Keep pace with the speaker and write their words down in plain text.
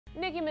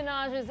Nicki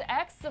Minaj's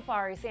ex,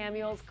 Safaree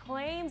Samuels,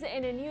 claims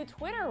in a new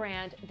Twitter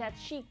rant that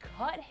she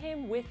cut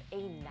him with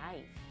a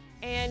knife.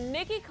 And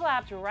Nicki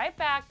clapped right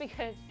back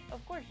because,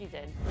 of course she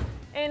did.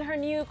 In her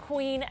new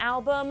Queen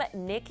album,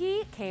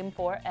 Nicki came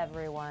for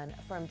everyone,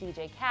 from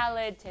DJ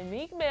Khaled to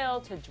Meek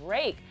Mill to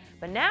Drake.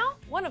 But now,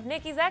 one of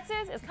Nicki's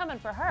exes is coming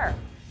for her.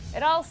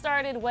 It all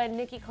started when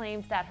Nicki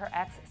claimed that her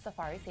ex,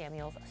 Safaree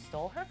Samuels,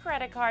 stole her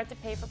credit card to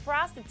pay for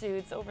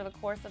prostitutes over the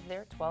course of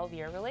their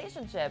 12-year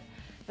relationship.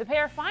 The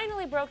pair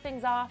finally broke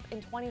things off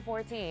in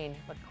 2014,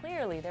 but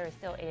clearly there is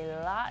still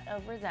a lot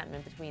of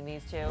resentment between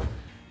these two.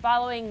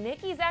 Following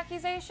Nicki's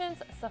accusations,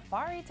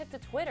 Safaree took to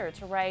Twitter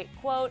to write,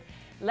 quote,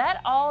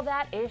 "Let all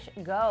that ish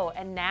go,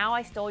 and now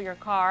I stole your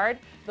card,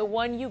 the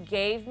one you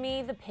gave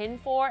me the pin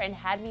for and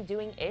had me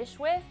doing ish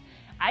with.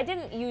 I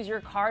didn't use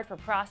your card for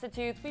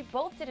prostitutes. We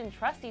both didn't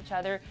trust each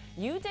other.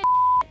 You did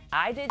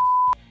I did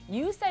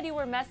You said you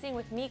were messing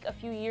with Meek a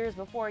few years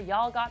before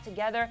y'all got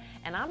together,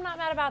 and I'm not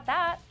mad about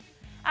that."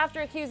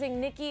 After accusing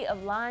Nicki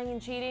of lying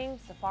and cheating,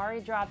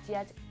 Safaree dropped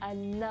yet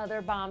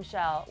another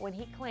bombshell when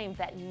he claimed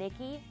that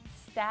Nicki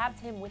stabbed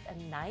him with a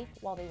knife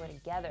while they were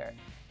together.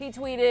 He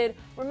tweeted,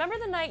 "Remember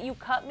the night you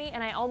cut me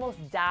and I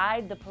almost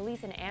died? The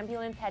police and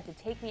ambulance had to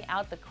take me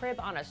out the crib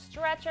on a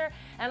stretcher,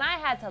 and I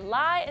had to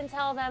lie and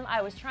tell them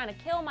I was trying to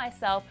kill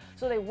myself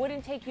so they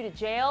wouldn't take you to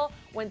jail.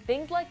 When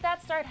things like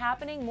that start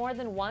happening more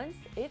than once,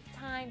 it's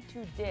time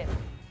to dip."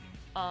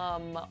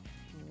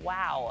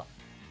 Wow.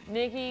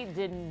 Nicki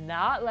did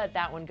not let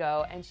that one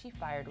go, and she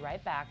fired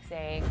right back,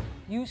 saying,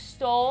 "You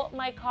stole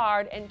my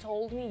card and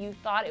told me you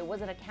thought it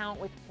was an account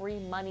with free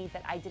money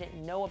that I didn't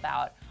know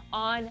about.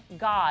 On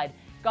God,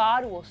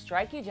 God will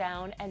strike you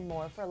down and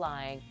more for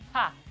lying.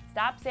 Ha!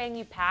 Stop saying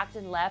you packed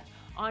and left.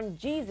 On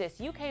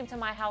Jesus, you came to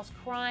my house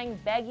crying,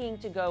 begging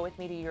to go with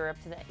me to Europe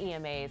to the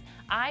EMAs.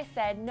 I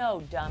said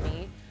no,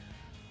 dummy."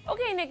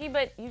 Okay, Nicki,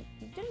 but you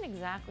didn't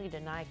exactly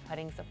deny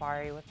cutting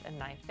Safaree with a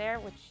knife there,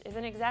 which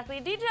isn't exactly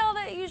a detail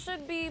that you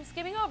should be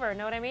skimming over,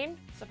 know what I mean?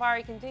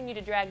 Safaree continued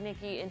to drag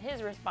Nicki in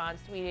his response,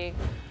 tweeting,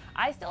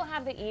 "I still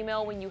have the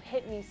email when you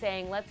hit me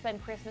saying let's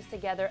spend Christmas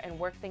together and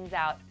work things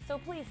out, so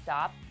please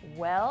stop."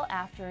 Well,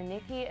 after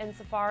Nicki and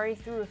Safaree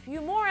threw a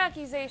few more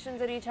accusations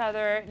at each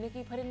other,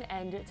 Nicki put an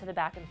end to the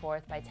back and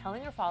forth by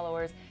telling her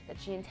followers that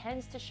she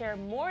intends to share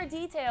more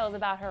details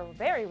about her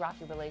very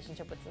rocky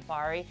relationship with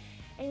Safaree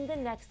in the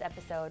next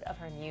episode of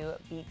her new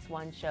Beats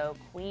One show,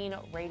 Queen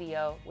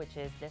Radio, which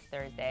is this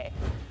Thursday.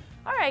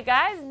 All right,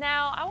 guys,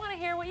 now I want to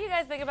hear what you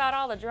guys think about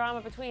all the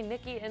drama between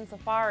Nicki and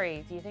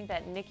Safaree. Do you think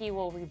that Nicki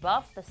will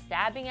rebuff the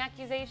stabbing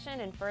accusation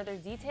in further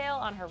detail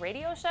on her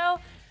radio show?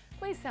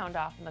 Please sound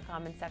off in the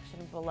comment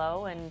section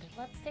below, and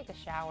let's take a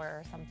shower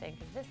or something,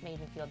 because this made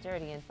me feel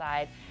dirty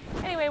inside.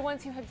 Anyway,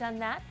 once you have done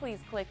that,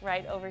 please click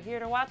right over here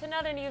to watch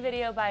another new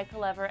video by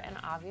Clevver, and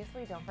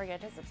obviously don't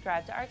forget to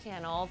subscribe to our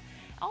channels.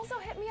 Also,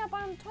 hit me up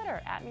on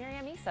Twitter at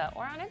Miriam Issa,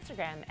 or on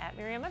Instagram at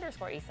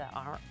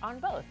Miriam_Issa, or on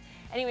both.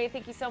 Anyway,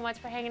 thank you so much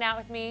for hanging out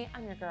with me.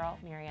 I'm your girl,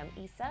 Miriam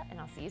Issa, and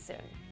I'll see you soon.